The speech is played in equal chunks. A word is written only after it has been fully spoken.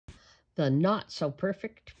The Not So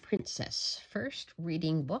Perfect Princess. First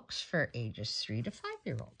reading books for ages 3 to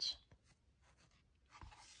 5-year-olds.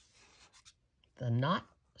 The Not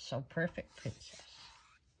So Perfect Princess.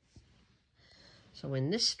 So in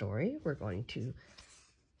this story, we're going to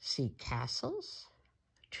see castles,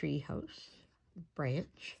 treehouse,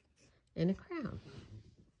 branch, and a crown.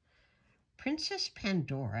 Princess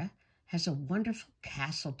Pandora has a wonderful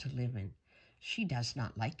castle to live in. She does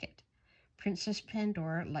not like it. Princess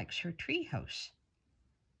Pandora likes her treehouse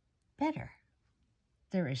better.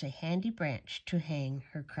 There is a handy branch to hang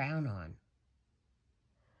her crown on.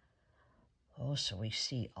 Oh, so we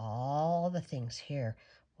see all the things here.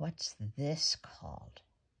 What's this called?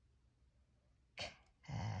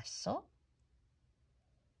 Castle,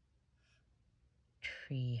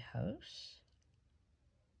 treehouse,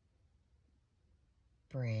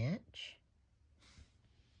 branch,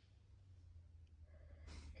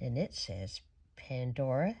 and it says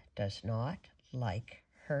Pandora does not like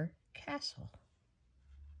her castle.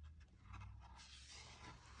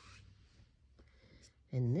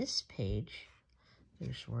 In this page,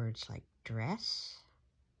 there's words like dress,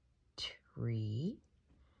 tree,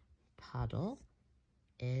 puddle,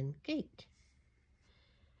 and gate.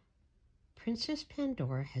 Princess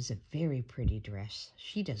Pandora has a very pretty dress.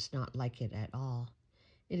 She does not like it at all.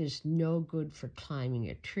 It is no good for climbing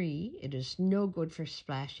a tree. It is no good for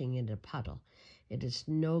splashing in a puddle. It is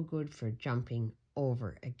no good for jumping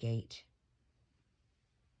over a gate.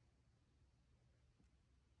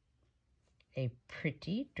 A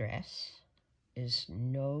pretty dress is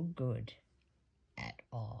no good at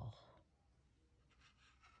all.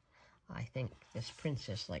 I think this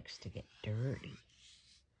princess likes to get dirty.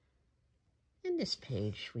 In this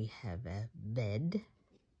page, we have a bed,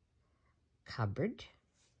 cupboard,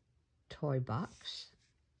 toy box,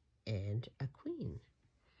 and a queen.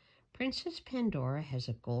 Princess Pandora has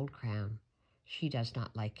a gold crown. She does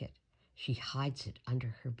not like it. She hides it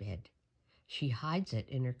under her bed. She hides it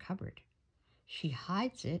in her cupboard. She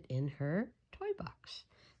hides it in her toy box.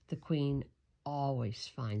 The queen always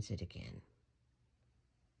finds it again.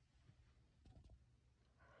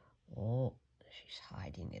 Oh, she's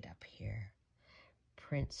hiding it up here.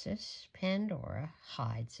 Princess Pandora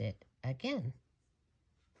hides it again.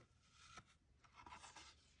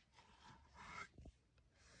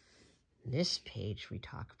 This page we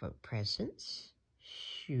talk about presents,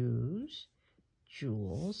 shoes,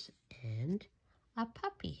 jewels, and a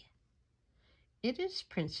puppy. It is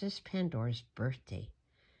Princess Pandora's birthday.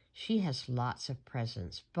 She has lots of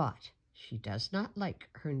presents, but she does not like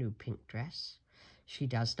her new pink dress. She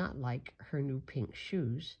does not like her new pink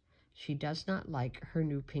shoes. She does not like her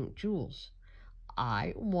new pink jewels.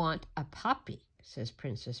 I want a puppy, says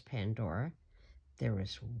Princess Pandora. There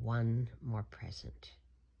is one more present.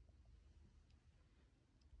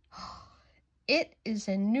 It is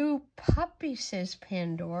a new puppy, says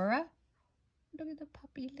Pandora. Look at the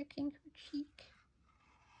puppy licking her cheek.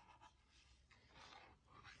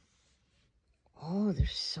 Oh,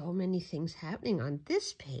 there's so many things happening on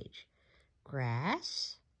this page.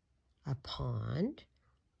 Grass, a pond,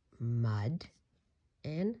 mud,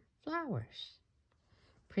 and flowers.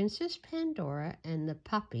 Princess Pandora and the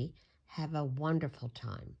puppy have a wonderful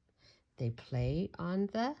time. They play on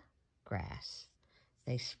the grass.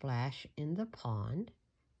 They splash in the pond.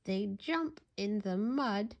 They jump in the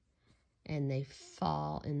mud, and they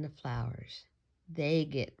fall in the flowers. They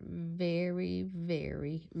get very,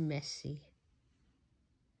 very messy.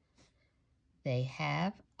 They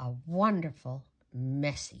have a wonderful,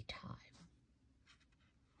 messy time.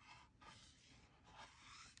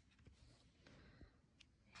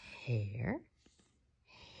 Hair,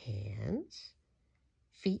 hands,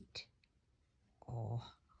 feet. Oh,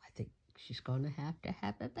 I think she's going to have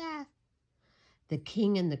a bath. The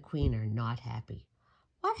king and the queen are not happy.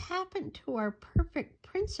 What happened to our perfect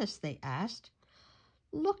princess, they asked.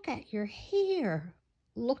 Look at your hair.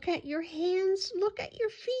 Look at your hands. Look at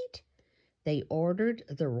your feet. They ordered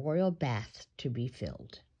the royal bath to be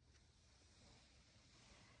filled.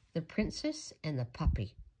 The princess and the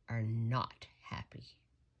puppy are not happy.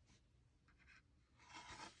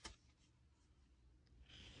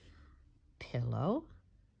 Pillow,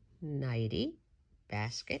 nightie,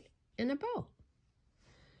 basket, and a bow.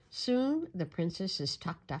 Soon the princess is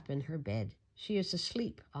tucked up in her bed. She is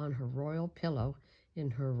asleep on her royal pillow in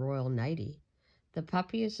her royal nightie. The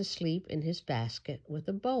puppy is asleep in his basket with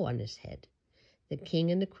a bow on his head. The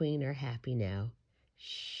king and the queen are happy now.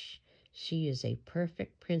 Shh, she is a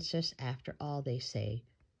perfect princess after all, they say,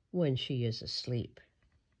 when she is asleep.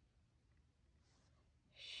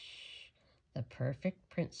 Shh, the perfect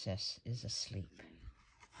princess is asleep.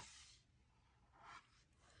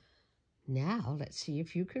 Now let's see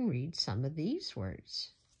if you can read some of these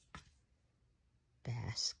words.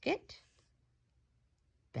 Basket,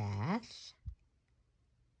 bath,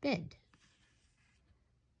 bed.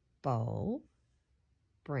 Bow,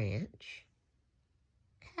 branch,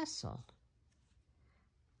 castle.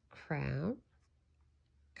 Crown,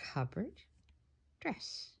 cupboard,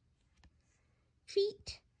 dress.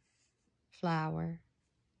 Feet, flower,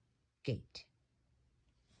 gate.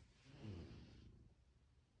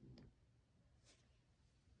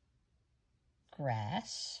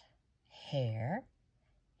 Grass, hair,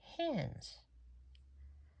 hands.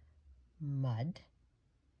 Mud,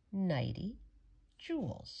 nighty,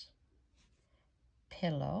 jewels.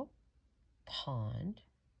 Pillow, pond,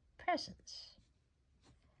 presents.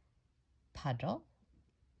 Puddle,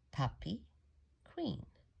 puppy, queen.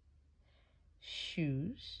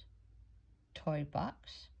 Shoes, toy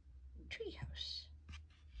box, treehouse.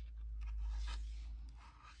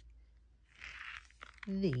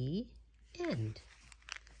 The end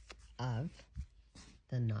of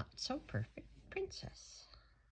The Not So Perfect Princess.